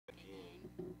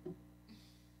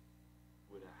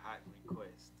TikTok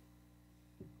request.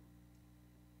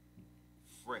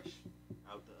 Fresh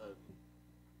out the oven.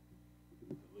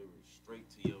 Delivered straight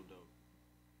to your door.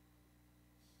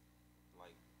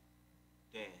 Like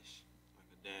Dash. Like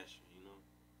a dasher, you know?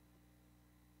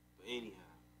 But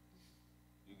anyhow,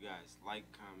 you guys like,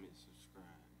 comment, subscribe.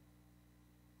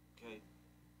 Okay?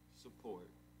 Support.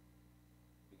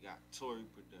 We got Tory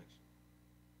Production.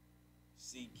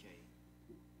 CK.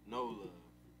 No Love.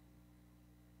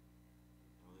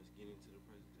 Now let's get into the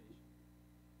presentation.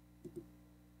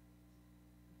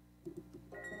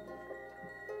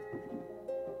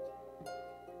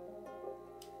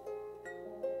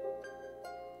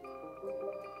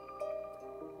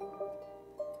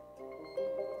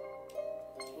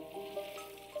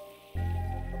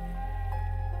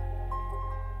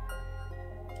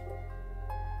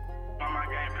 My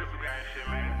game, pistol game shit,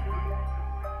 man.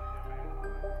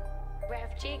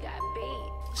 Rap G got beat.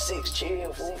 6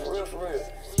 chill, fool, for real, for real.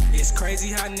 It's crazy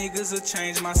how niggas will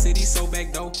change my city so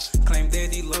back though. Claim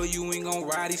that he love you, ain't gon'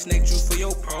 ride, he snaked you for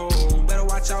your pro. Better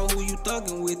watch out who you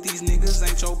thuggin' with, these niggas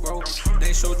ain't your bro.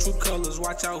 They show true colors,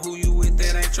 watch out who you with,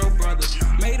 that ain't your brother.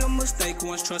 Made a mistake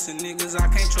once trusting niggas, I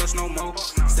can't trust no more.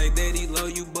 Say that he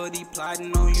love you, but he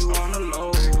plotting on you on the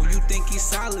low. You think he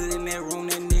solid in that room,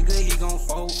 that nigga he gon'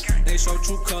 fold. They show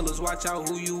true colors, watch out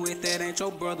who you with, that ain't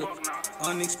your brother.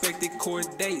 Unexpected court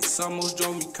dates almost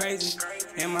drove me crazy.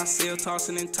 In my cell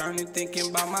tossing and turning, thinking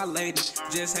about my lady.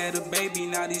 Just had a baby,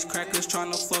 now these crackers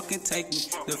tryna fucking take me.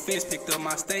 The feds picked up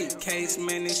my state case,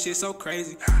 man, this shit so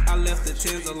crazy. I left the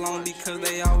tens alone because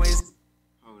they always...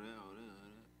 Hold up.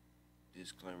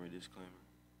 Disclaimer.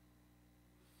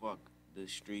 Fuck the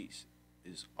streets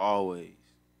is always.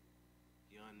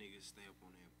 Young niggas stay up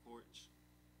on their porch.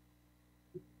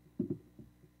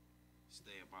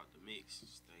 Stay about the mix.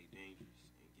 Stay dangerous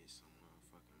and get some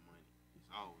motherfucking money. It's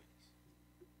always.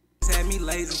 Had me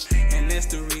lazy, and that's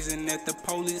the reason that the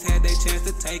police had their chance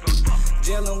to take me.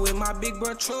 Jailin' with my big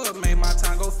bro truck made my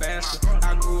time go faster.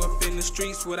 I grew up in the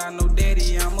streets without no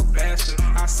daddy, I'm a bastard.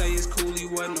 I say it's cool he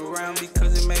wasn't around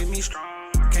because it made me strong.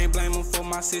 Can't blame him for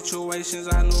my situations,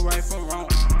 I knew right from wrong.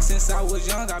 Since I was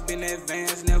young, I've been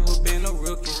advanced, never been a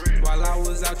rookie. While I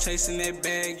was out chasing that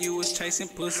bag, you was chasing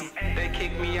pussy. They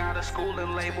kicked me out of school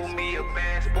and labeled me a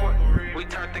bad sport. We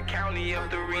turned the county up,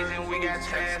 the reason we got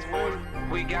task for it.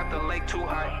 We got the lake too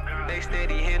high, they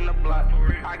steady hitting the block.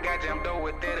 I got jammed over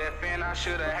with that FN, I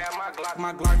shoulda had my Glock.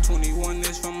 My Glock 21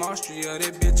 is from Austria,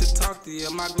 that bitch will talk to you.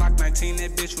 My Glock 19,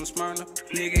 that bitch from Smyrna,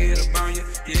 nigga it'll burn you.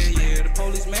 Yeah, the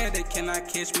police mad, they cannot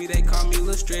catch me, they call me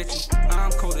Lil Stretchy.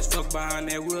 I'm cold as fuck behind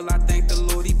that wheel, I thank the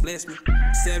Lord he blessed me.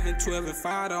 7, 12, and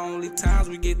 5, the only times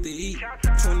we get to eat.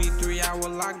 23-hour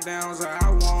lockdowns, an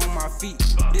hour on my feet.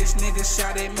 This nigga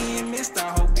shot at me and missed,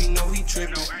 I hope he know he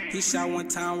trippin'. He shot one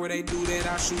time where they do that,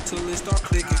 I shoot till it start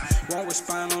clicking. Won't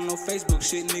respond on no Facebook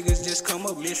shit, niggas just come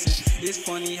up missing. It's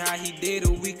funny how he did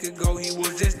a week ago, he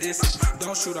was just dissing.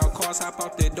 Don't shoot out cars, hop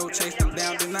out that door, chase them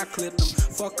down, then I clip them.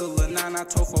 Fuck a Lil 9, I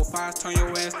told 4 5s, turn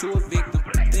your ass to a victim.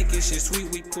 Thinking shit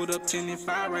sweet, we put up 10 and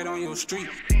 5 right on your street.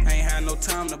 Ain't had no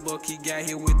time to buck, he got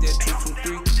hit with that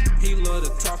 223. He love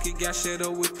to talk, he got shut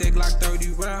up with that Glock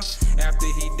 30 round. After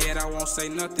he dead, I won't say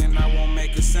nothing, I won't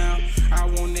make a sound. I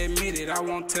won't admit it, I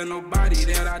won't tell nobody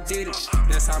that I did it.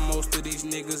 That's how most of these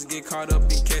niggas get caught up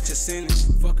and catch a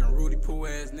sentence. Fucking Rudy Poo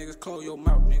ass niggas, close your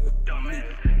mouth, nigga.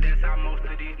 Dumbass. That's how most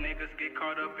of these niggas get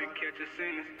caught up and catch a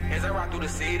sentence. As I rock through the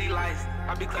city lights,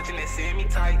 I be clutching that semi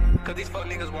tight. Cause these fuck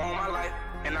niggas want my life,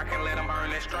 and I can't let them burn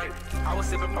that stripe. I was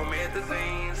sipping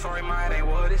promethazine, sorry mine ain't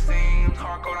what it seems.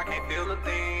 Hardcore, I can't feel a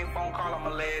thing, phone call, I'ma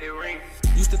let it ring.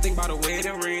 Used to think about a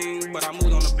wedding ring, but I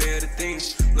moved on to better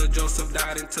things. Lil Joseph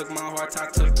died and took my heart, I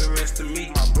took the rest of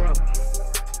me. My brother,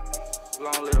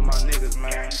 long live my niggas,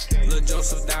 man. Lil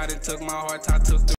Joseph died and took my heart, I took the